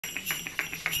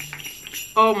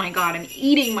Oh my god, I'm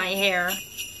eating my hair.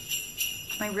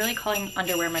 Am I really calling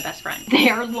underwear my best friend? They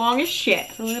are long as shit.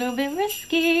 It's a little bit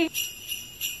risky.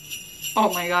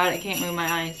 Oh my god, I can't move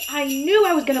my eyes. I knew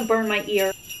I was gonna burn my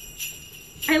ear.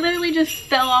 I literally just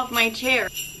fell off my chair.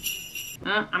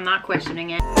 I'm not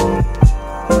questioning it.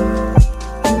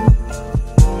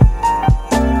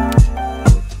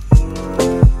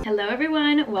 Hello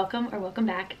everyone, welcome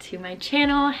back to my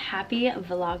channel. Happy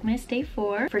Vlogmas Day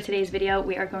 4. For today's video,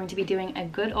 we are going to be doing a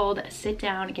good old sit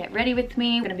down, get ready with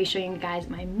me. I'm gonna be showing you guys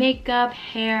my makeup,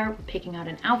 hair, picking out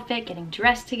an outfit, getting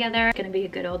dressed together. It's gonna be a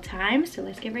good old time, so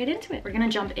let's get right into it. We're gonna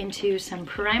jump into some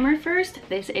primer first.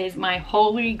 This is my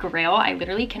holy grail. I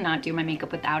literally cannot do my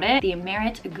makeup without it. The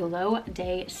Merit Glow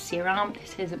Day Serum.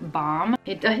 This is bomb.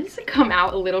 It does come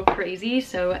out a little crazy,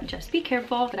 so just be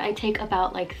careful. But I take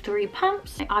about like 3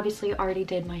 pumps. I obviously already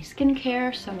did my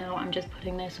skincare, so now I'm just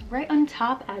putting this right on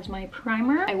top as my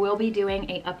primer. I will be doing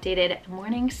a updated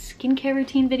morning skincare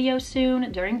routine video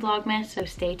soon during Vlogmas, so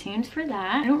stay tuned for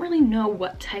that. I don't really know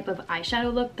what type of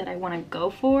eyeshadow look that I want to go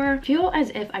for. I feel as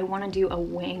if I want to do a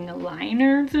wing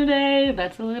liner today.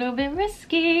 That's a little bit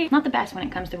risky. Not the best when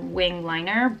it comes to wing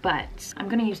liner, but I'm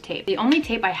gonna use tape. The only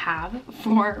tape I have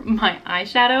for my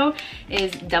eyeshadow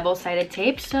is double-sided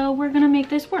tape, so we're gonna make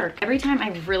this work. Every time I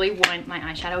really want my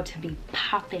eyeshadow to be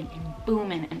popping and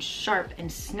booming and sharp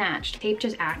and snatched, tape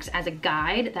just acts as a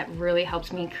guide that really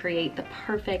helps me create the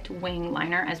perfect wing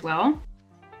liner as well.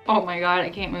 Oh my god, I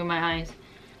can't move my eyes.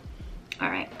 All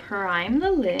right, prime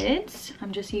the lids.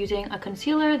 I'm just using a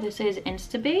concealer. This is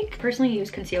Instabake. Personally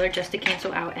use concealer just to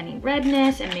cancel out any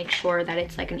redness and make sure that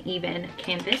it's like an even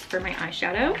canvas for my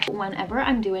eyeshadow. Whenever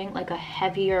I'm doing like a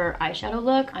heavier eyeshadow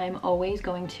look, I'm always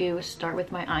going to start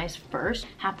with my eyes first.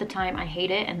 Half the time I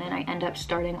hate it and then I end up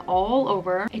starting all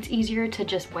over. It's easier to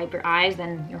just wipe your eyes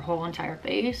than your whole entire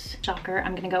face. Shocker,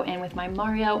 I'm gonna go in with my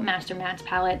Mario Master Mattes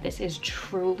palette. This is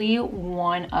truly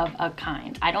one of a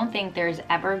kind. I don't think there's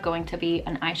ever going to be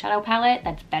an eyeshadow palette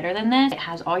that's better than this. It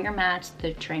has all your mattes,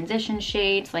 the transition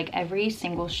shades, like every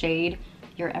single shade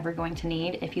you're ever going to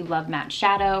need. If you love matte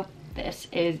shadow, this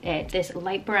is it. This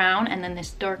light brown and then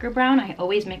this darker brown, I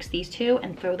always mix these two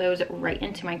and throw those right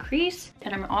into my crease.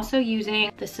 And I'm also using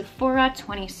the Sephora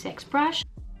 26 brush.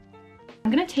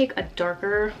 I'm gonna take a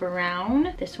darker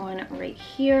brown, this one right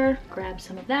here, grab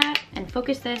some of that and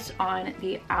focus this on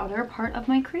the outer part of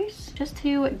my crease just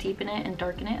to deepen it and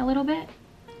darken it a little bit.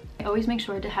 I always make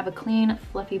sure to have a clean,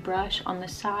 fluffy brush on the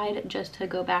side just to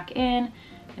go back in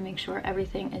and make sure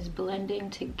everything is blending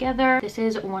together. This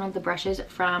is one of the brushes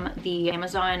from the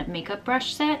Amazon makeup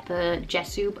brush set, the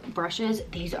Jessup brushes.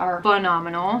 These are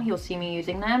phenomenal. You'll see me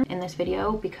using them in this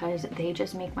video because they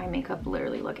just make my makeup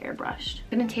literally look airbrushed.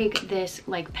 I'm gonna take this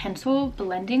like pencil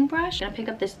blending brush. I'm gonna pick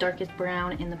up this darkest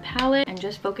brown in the palette and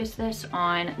just focus this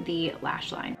on the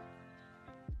lash line.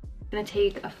 I'm gonna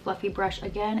take a fluffy brush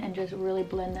again and just really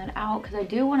blend that out because I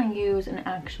do want to use an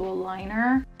actual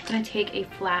liner. I'm gonna take a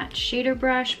flat shader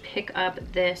brush, pick up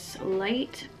this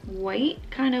light white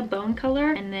kind of bone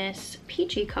color and this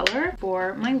peachy color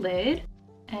for my lid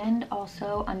and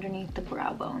also underneath the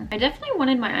brow bone. I definitely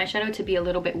wanted my eyeshadow to be a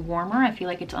little bit warmer. I feel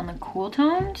like it's on the cool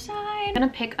tone side. I'm gonna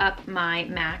pick up my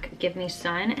MAC Give Me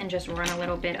Sun and just run a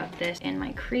little bit of this in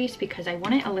my crease because I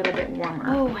want it a little bit warmer.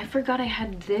 Oh, I forgot I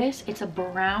had this. It's a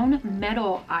brown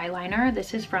metal eyeliner.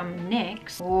 This is from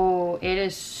NYX. Oh, it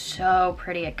is so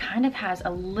pretty. It kind of has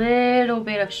a little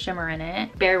bit of shimmer in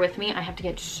it. Bear with me, I have to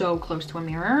get so close to a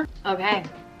mirror. Okay,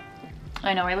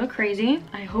 I know I look crazy.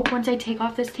 I hope once I take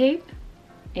off this tape,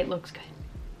 it looks good.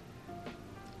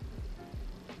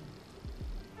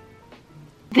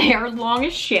 They are long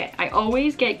as shit. I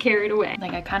always get carried away.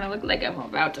 Like I kind of look like I'm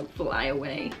about to fly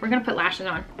away. We're gonna put lashes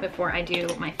on before I do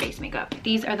my face makeup.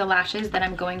 These are the lashes that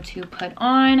I'm going to put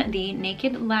on. The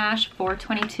Naked Lash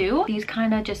 422. These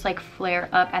kind of just like flare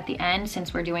up at the end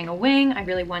since we're doing a wing. I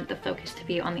really want the focus to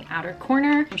be on the outer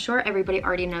corner. I'm sure everybody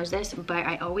already knows this, but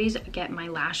I always get my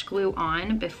lash glue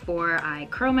on before I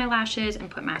curl my lashes and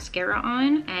put mascara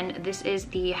on. And this is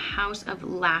the House of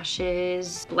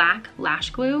Lashes Black Lash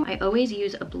Glue. I always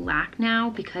use a black now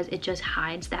because it just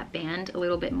hides that band a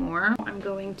little bit more. I'm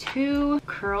going to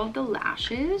curl the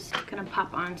lashes. I'm gonna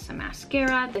pop on some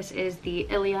mascara. This is the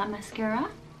Ilia mascara.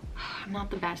 I'm not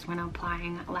the best when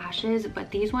applying lashes, but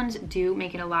these ones do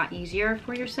make it a lot easier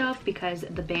for yourself because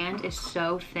the band is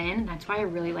so thin. That's why I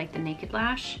really like the Naked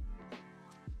Lash.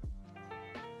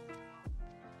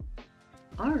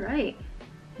 All right,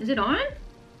 is it on?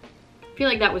 I feel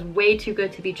like that was way too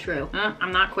good to be true.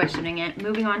 I'm not questioning it.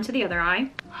 Moving on to the other eye.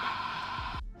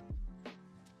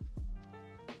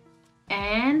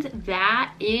 And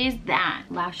that is that.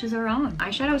 Lashes are on.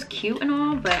 Eyeshadow is cute and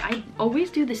all, but I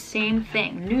always do the same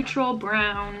thing. Neutral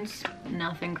browns,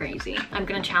 nothing crazy. I'm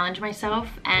gonna challenge myself,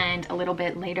 and a little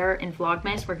bit later in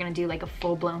Vlogmas, we're gonna do like a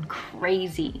full-blown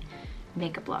crazy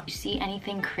makeup look. If you see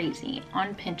anything crazy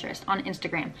on Pinterest, on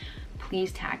Instagram,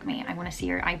 please tag me. I want to see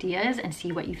your ideas and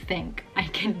see what you think I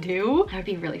can do. That would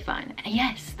be really fun. And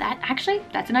yes,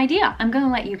 that's an idea. I'm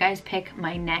gonna let you guys pick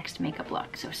my next makeup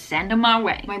look, so send them my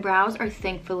way. My brows are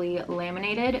thankfully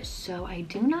laminated, so I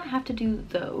do not have to do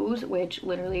those, which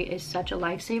literally is such a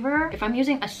lifesaver. If I'm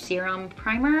using a serum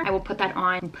primer, I will put that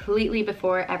on completely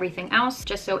before everything else,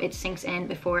 just so it sinks in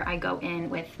before I go in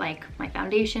with like my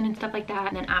foundation and stuff like that.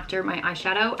 And then after my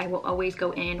eyeshadow, I will always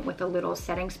go in with a little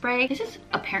setting spray. This is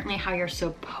apparently how you're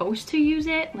supposed to use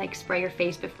it, like spray your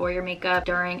face before your makeup,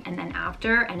 during, and then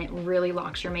after, and it really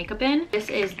locks your makeup in. This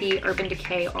is the Urban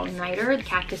Decay All Nighter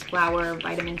Cactus Flower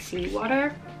Vitamin C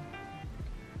Water.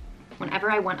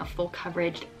 Whenever I want a full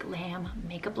coverage glam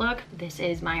makeup look, this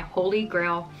is my holy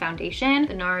grail foundation,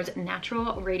 the Nars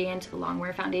Natural Radiant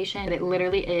Longwear Foundation. It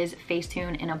literally is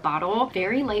Facetune in a bottle.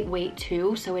 Very lightweight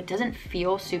too, so it doesn't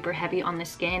feel super heavy on the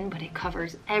skin, but it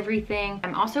covers everything.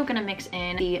 I'm also gonna mix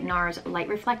in the Nars Light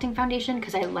Reflecting Foundation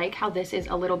because I like how this is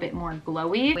a little bit more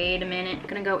glowy. Wait a minute, I'm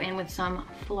gonna go in with some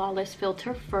Flawless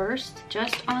Filter first,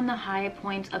 just on the high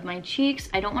points of my cheeks.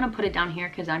 I don't want to put it down here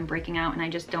because I'm breaking out and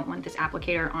I just don't want this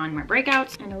applicator on my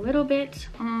breakouts, and a little bit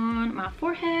on my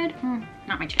forehead,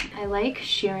 not my chin. I like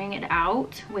shearing it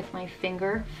out with my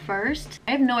finger first.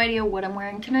 I have no idea what I'm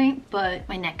wearing tonight, but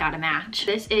my neck got a match.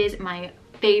 This is my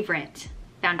favorite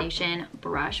foundation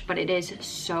brush, but it is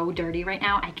so dirty right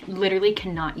now. I literally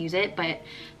cannot use it, but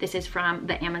this is from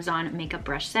the Amazon makeup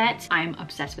brush set. I'm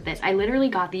obsessed with this. I literally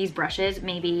got these brushes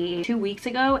maybe 2 weeks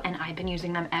ago, and I've been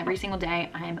using them every single day.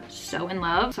 I'm so in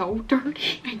love. So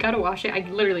dirty. I gotta wash it. I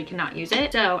literally cannot use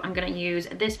it. So I'm gonna use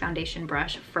this foundation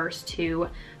brush first to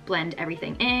blend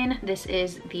everything in. This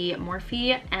is the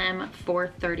Morphe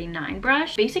M439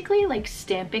 brush. Basically like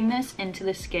stamping this into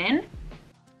the skin.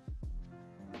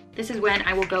 This is when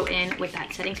I will go in with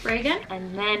that setting spray again,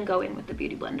 and then go in with the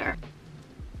Beauty Blender.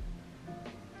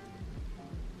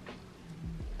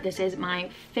 This is my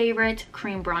favorite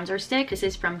cream bronzer stick. This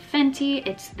is from Fenty.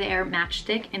 It's their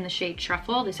matchstick in the shade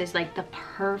Truffle. This is like the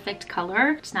perfect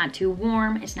color. It's not too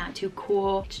warm, it's not too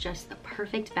cool. It's just the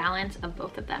perfect balance of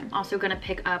both of them. Also gonna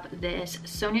pick up this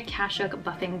Sonia Kashuk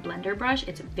buffing blender brush.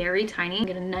 It's very tiny.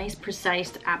 Get a nice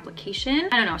precise application.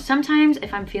 I don't know, sometimes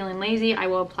if I'm feeling lazy, I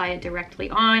will apply it directly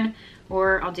on,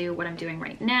 or I'll do what I'm doing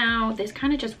right now. This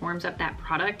kind of just warms up that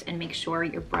product and makes sure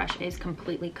your brush is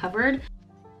completely covered.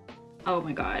 Oh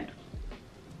my God.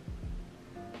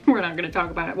 We're not gonna talk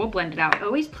about it. We'll blend it out. I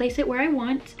always place it where I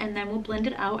want and then we'll blend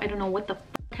it out. I don't know what the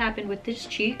fuck happened with this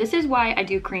cheek. This is why I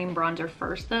do cream bronzer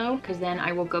first though, because then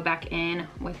I will go back in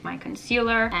with my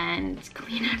concealer and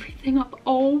clean everything up.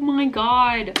 Oh my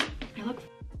God. I look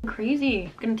crazy.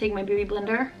 I'm gonna take my Beauty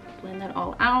Blender, blend that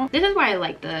all out. This is why I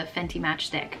like the Fenty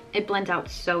matchstick. It blends out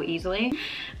so easily.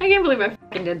 I can't believe I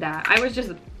fucking did that. I was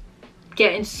just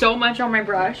getting so much on my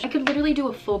brush. I could literally do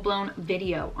a full-blown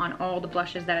video on all the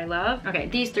blushes that I love. Okay,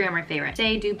 these three are my favorite.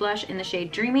 Say Dew Blush in the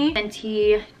shade Dreamy,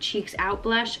 Fenty Cheeks Out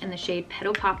Blush in the shade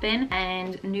Petal Poppin',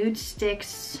 and Nude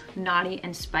Sticks Naughty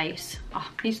and Spice. Oh,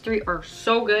 these three are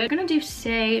so good. I'm gonna do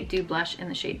Say Dew Blush in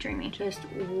the shade Dreamy. Just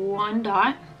one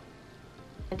dot.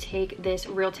 I'm gonna take this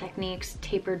Real Techniques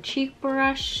tapered cheek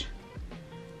brush.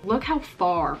 Look how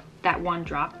far that one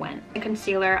drop went. The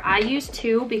concealer, I use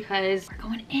two because we're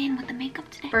going in with the makeup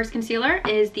today. First concealer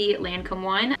is the Lancôme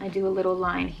one. I do a little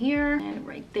line here and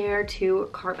right there to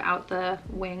carve out the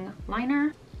wing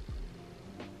liner.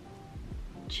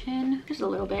 Chin, just a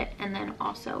little bit, and then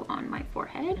also on my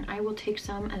forehead. And I will take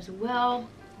some as well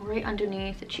right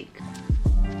underneath the cheek.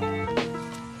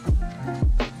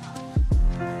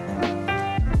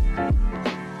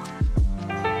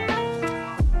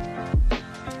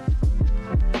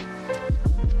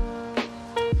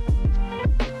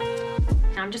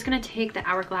 I'm just gonna take the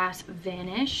Hourglass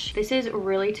Vanish. This is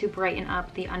really to brighten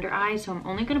up the under eye, so I'm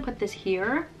only gonna put this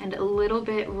here and a little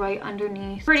bit right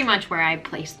underneath, pretty much where I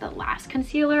placed the last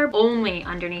concealer, only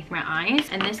underneath my eyes.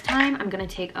 And this time I'm gonna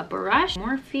take a brush,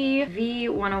 Morphe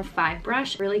V105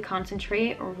 brush, really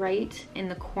concentrate right in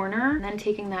the corner, and then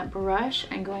taking that brush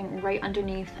and going right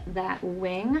underneath that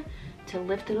wing to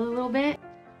lift it a little bit.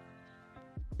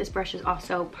 This brush is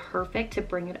also perfect to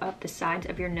bring it up the sides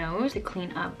of your nose to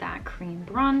clean up that cream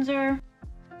bronzer.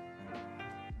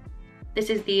 This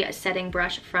is the setting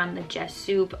brush from the Jess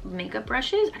Soup makeup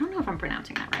brushes. I don't know if I'm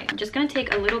pronouncing that right. I'm just gonna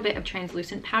take a little bit of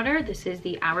translucent powder. This is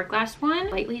the Hourglass one.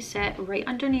 Lightly set right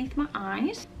underneath my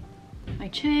eyes. my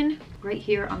chin, right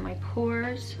here on my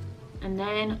pores, and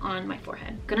then on my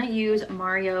forehead. I'm gonna use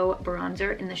Mario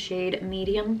bronzer in the shade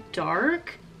medium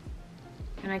dark.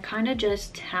 And I kind of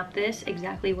just tap this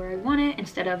exactly where I want it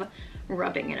instead of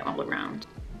rubbing it all around.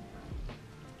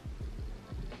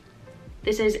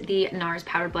 This is the Nars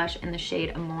Powder Blush in the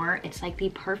shade Amore. It's like the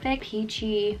perfect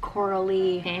peachy,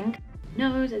 corally pink.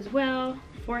 Nose as well,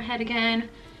 forehead again,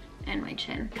 and my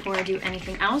chin. Before I do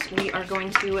anything else, we are going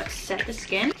to set the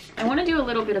skin. I want to do a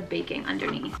little bit of baking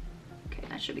underneath. Okay,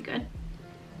 that should be good.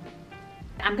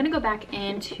 I'm gonna go back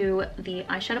into the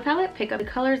eyeshadow palette, pick up the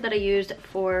colors that I used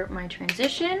for my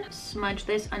transition, smudge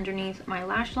this underneath my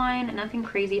lash line. Nothing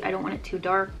crazy, I don't want it too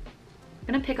dark. I'm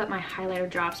gonna pick up my highlighter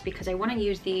drops because I want to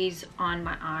use these on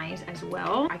my eyes as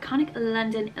well. Iconic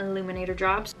London Illuminator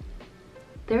drops.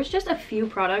 There's just a few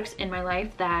products in my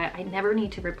life that I never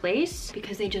need to replace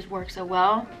because they just work so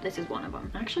well. This is one of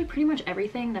them. Actually, pretty much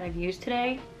everything that I've used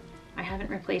today, I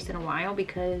haven't replaced in a while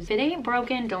because if it ain't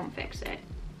broken, don't fix it.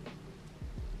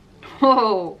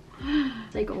 Whoa,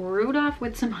 it's like Rudolph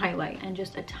with some highlight and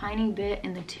just a tiny bit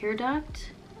in the tear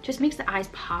duct. Just makes the eyes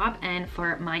pop, and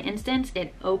for my instance,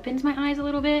 it opens my eyes a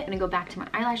little bit. I'm gonna go back to my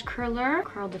eyelash curler,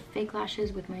 curl the fake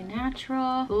lashes with my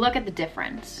natural. Look at the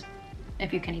difference.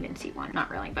 If you can even see one.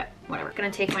 Not really, but whatever. Gonna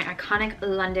take my Iconic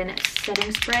London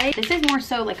setting spray. This is more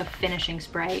so like a finishing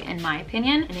spray in my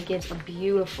opinion, and it gives a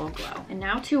beautiful glow. And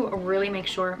now to really make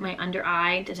sure my under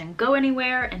eye doesn't go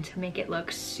anywhere and to make it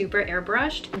look super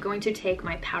airbrushed, I'm going to take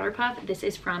my powder puff. This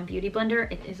is from Beauty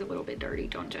Blender. It is a little bit dirty,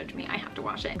 don't judge me, I have to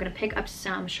wash it. I'm gonna pick up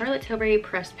some Charlotte Tilbury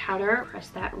pressed powder, press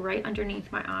that right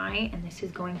underneath my eye, and this is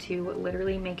going to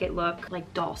literally make it look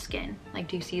like doll skin. Like,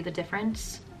 do you see the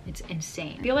difference? It's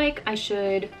insane. I feel like I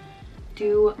should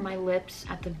do my lips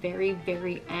at the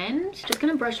very end. Just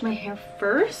gonna brush my hair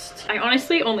first. I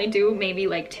honestly only do maybe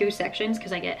like 2 sections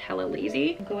because I get hella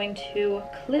lazy. I'm going to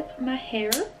clip my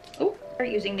hair. Oh, we're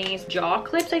using these jaw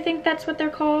clips, I think that's what they're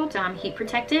called. Heat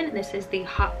protectant. This is the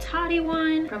Hot Toddy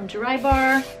one from Dry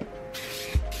Bar.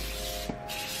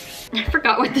 I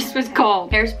forgot what this was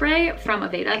called. Hairspray from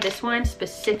Aveda. This one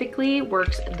specifically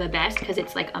works the best because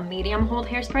it's like a medium hold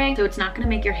hairspray. So it's not gonna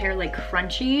make your hair like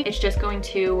crunchy. It's just going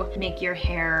to make your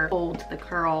hair hold the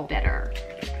curl better.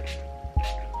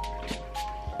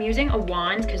 I'm using a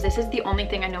wand because this is the only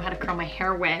thing I know how to curl my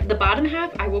hair with. The bottom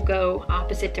half, I will go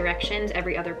opposite directions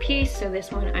every other piece. So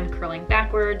this one I'm curling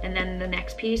backward, and then the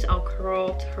next piece I'll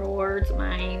curl towards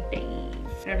my base.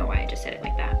 I don't know why I just said it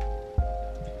like that.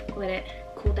 Let it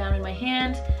cool down in my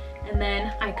hand, and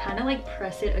then I kind of like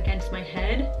press it against my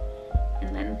head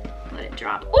and then let it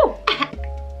drop. Oh!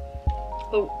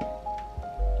 Oh.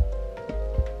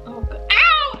 Oh God.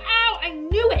 Ow! Ow! I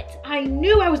knew it! I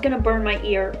knew I was gonna burn my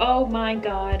ear. Oh my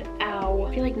God. Ow.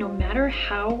 I feel like no matter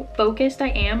how focused I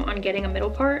am on getting a middle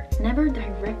part, it's never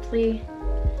directly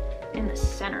in the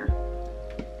center.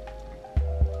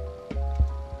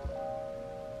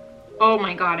 Oh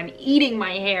my God, I'm eating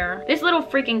my hair. This little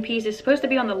freaking piece is supposed to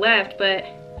be on the left, but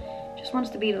just wants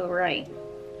to be to the right.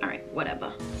 All right,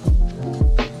 whatever.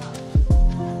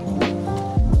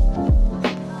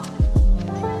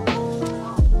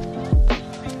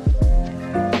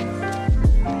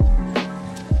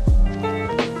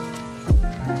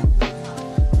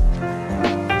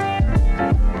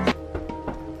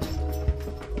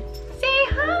 Say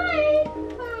hi.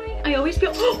 Hi. I always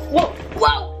feel, whoa,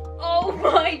 whoa. Oh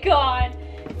my God.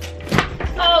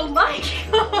 Oh my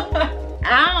God.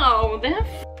 Ow, that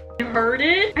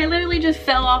hurted. I literally just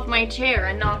fell off my chair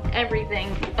and knocked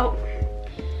everything. Oh.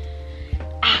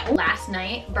 Ow. Last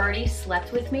night, Birdie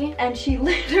slept with me and she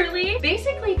literally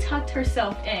basically tucked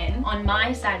herself in on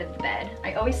my side of the bed.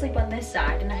 I always sleep on this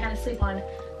side and I had to sleep on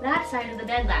that side of the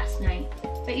bed last night.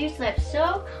 But you slept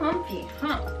so comfy,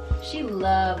 huh? She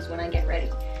loves when I get ready.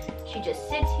 She just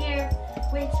sits here,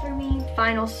 waits for me.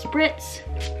 Final spritz.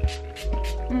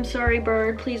 I'm sorry,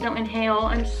 Bird. Please don't inhale.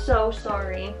 I'm so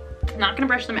sorry. I'm not gonna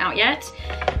brush them out yet,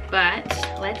 but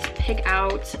let's pick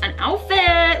out an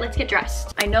outfit. Let's get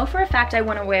dressed. I know for a fact I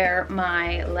wanna wear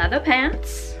my leather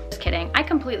pants. Just kidding, I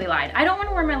completely lied. I don't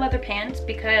wanna wear my leather pants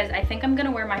because I think I'm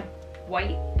gonna wear my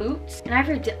white boots. And I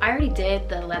already did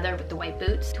the leather with the white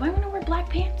boots. Do I wanna wear black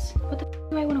pants? What the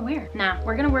do I wanna wear? Nah,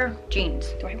 we're gonna wear jeans.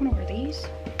 Do I wanna wear these?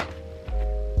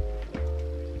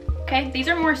 Okay, these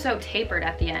are more so tapered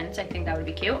at the ends. I think that would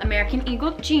be cute. American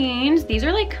Eagle jeans. These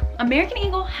are like, American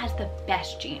Eagle has the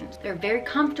best jeans. They're very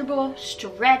comfortable,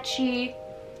 stretchy.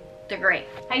 They're great.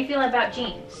 How you feel about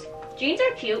jeans? Jeans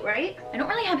are cute, right? I don't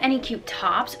really have any cute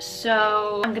tops,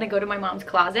 so I'm gonna go to my mom's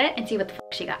closet and see what the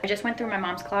fuck she got. I just went through my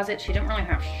mom's closet. She didn't really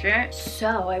have shit.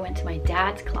 So I went to my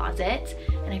dad's closet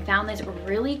and I found this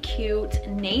really cute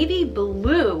navy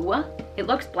blue. It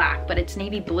looks black, but it's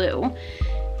navy blue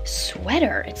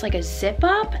sweater. It's like a zip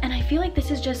up, and I feel like this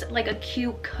is just like a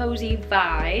cute cozy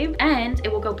vibe, and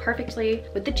it will go perfectly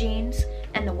with the jeans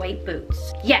and the white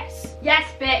boots. Yes, yes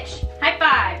bitch, high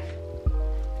five.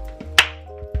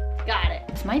 Got it.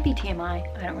 This might be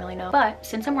TMI, I don't really know, but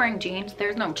since I'm wearing jeans,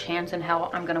 there's no chance in hell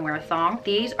I'm gonna wear a thong.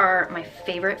 These are my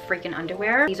favorite freaking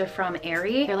underwear. These are from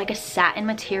Aerie. They're like a satin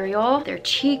material. They're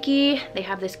cheeky. They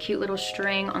have this cute little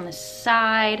string on the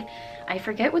side. I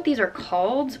forget what these are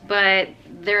called, but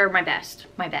they're my best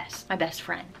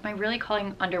friend. Am I really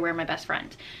calling underwear my best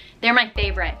friend? They're my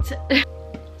favorite.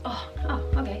 Oh,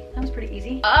 okay, that was pretty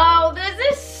easy. Oh,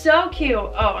 this is so cute.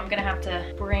 Oh, I'm gonna have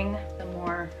to bring the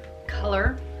more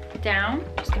color down.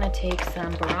 Just gonna take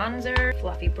some bronzer,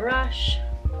 fluffy brush.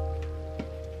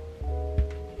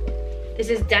 This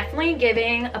is definitely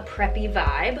giving a preppy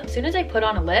vibe. As soon as I put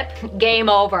on a lip, game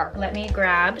over. Let me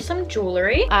grab some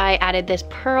jewelry. I added this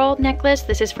pearl necklace.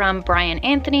 This is from Brian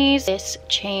Anthony's. This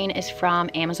chain is from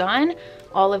Amazon.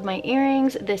 All of my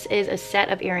earrings. This is a set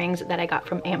of earrings that I got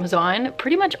from Amazon.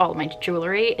 Pretty much all of my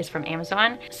jewelry is from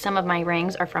Amazon. Some of my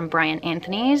rings are from Brian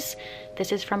Anthony's.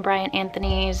 This is from Brian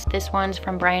Anthony's. This one's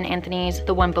from Brian Anthony's.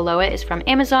 The one below it is from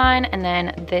Amazon. And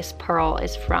then this pearl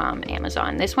is from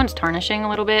Amazon. This one's tarnishing a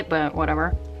little bit, but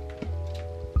whatever.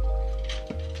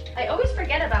 I always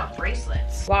forget about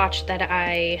bracelets. Watch that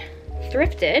I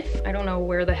thrifted. I don't know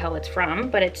where the hell it's from,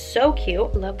 but it's so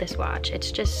cute. Love this watch.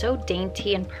 It's just so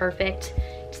dainty and perfect.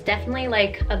 It's definitely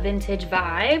like a vintage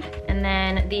vibe. And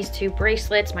then these two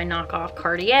bracelets, my knockoff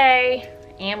Cartier,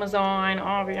 Amazon,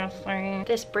 obviously.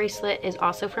 This bracelet is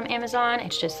also from Amazon.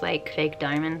 It's just like fake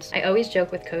diamonds. I always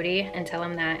joke with Cody and tell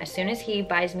him that as soon as he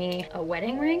buys me a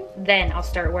wedding ring, then I'll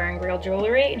start wearing real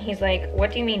jewelry. And he's like,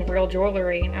 what do you mean real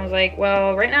jewelry? And I was like,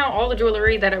 well, right now all the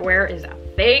jewelry that I wear is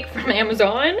fake from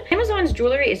Amazon. Amazon's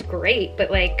jewelry is great, but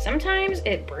like sometimes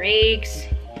it breaks,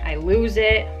 I lose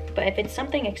it. But if it's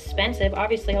something expensive,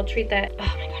 obviously I'll treat that.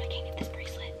 Oh my God, I can't get this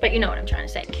bracelet. But you know what I'm trying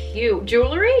to say. Cute.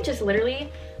 Jewelry just literally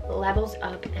levels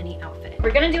up any outfit.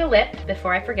 We're gonna do a lip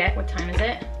before I forget. What time is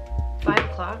it? 5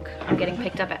 o'clock. I'm getting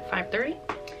picked up at 5:30.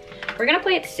 We're gonna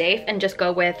play it safe and just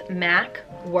go with MAC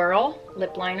Whirl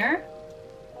lip liner.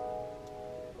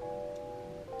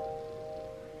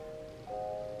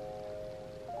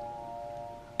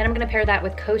 Then I'm gonna pair that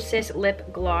with Kosas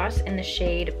lip gloss in the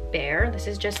shade Bear. This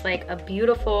is just like a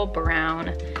beautiful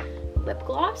brown lip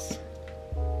gloss.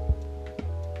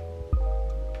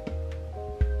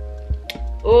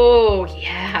 Oh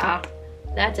yeah,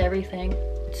 that's everything.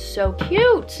 It's so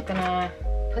cute. I'm gonna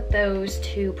put those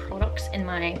two products in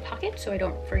my pocket so I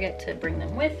don't forget to bring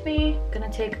them with me.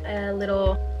 Gonna take a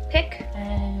little pick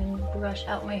and brush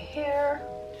out my hair.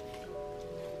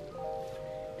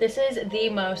 This is the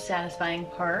most satisfying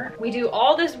part. We do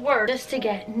all this work just to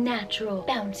get natural,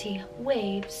 bouncy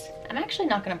waves. I'm actually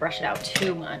not gonna brush it out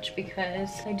too much because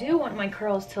I do want my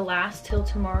curls to last till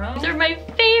tomorrow. These are my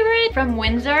favorite from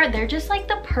Windsor. They're just like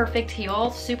the perfect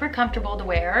heel, super comfortable to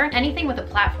wear. Anything with a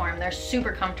platform, they're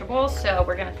super comfortable. So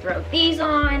we're gonna throw these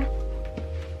on.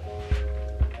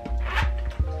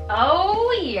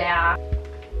 Oh yeah,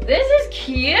 this is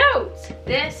cute.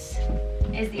 This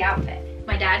is the outfit.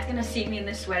 My dad's gonna see me in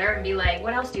this sweater and be like,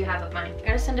 what else do you have of mine? I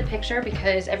gotta send a picture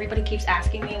because everybody keeps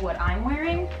asking me what I'm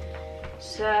wearing.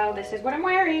 So this is what I'm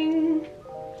wearing.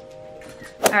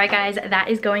 All right guys, that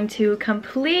is going to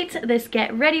complete this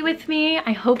get ready with me.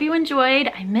 I hope you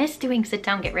enjoyed. I miss doing sit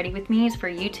down get ready with me's for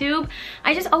YouTube.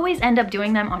 I just always end up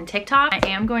doing them on TikTok. I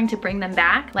am going to bring them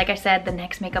back. Like I said, the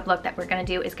next makeup look that we're gonna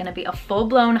do is gonna be a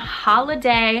full-blown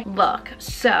holiday look.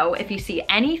 So if you see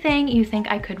anything you think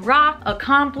I could rock,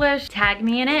 accomplish, tag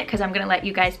me in it because I'm gonna let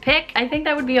you guys pick. I think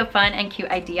that would be a fun and cute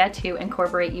idea to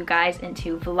incorporate you guys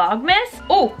into Vlogmas.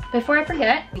 Oh, before I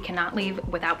forget, we cannot leave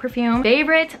without perfume.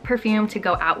 Favorite perfume to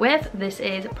go out with. This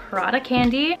is Prada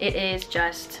Candy. It is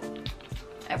just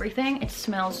everything. It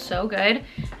smells so good.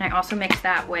 And I also mix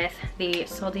that with the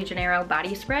Sol de Janeiro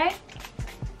body spray.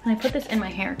 And I put this in my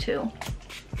hair too.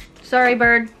 Sorry,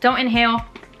 bird. Don't inhale.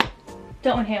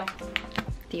 Don't inhale.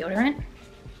 Deodorant.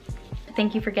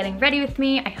 Thank you for getting ready with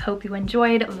me. I hope you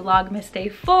enjoyed Vlogmas Day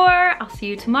 4. I'll see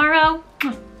you tomorrow.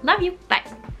 Love you. Bye.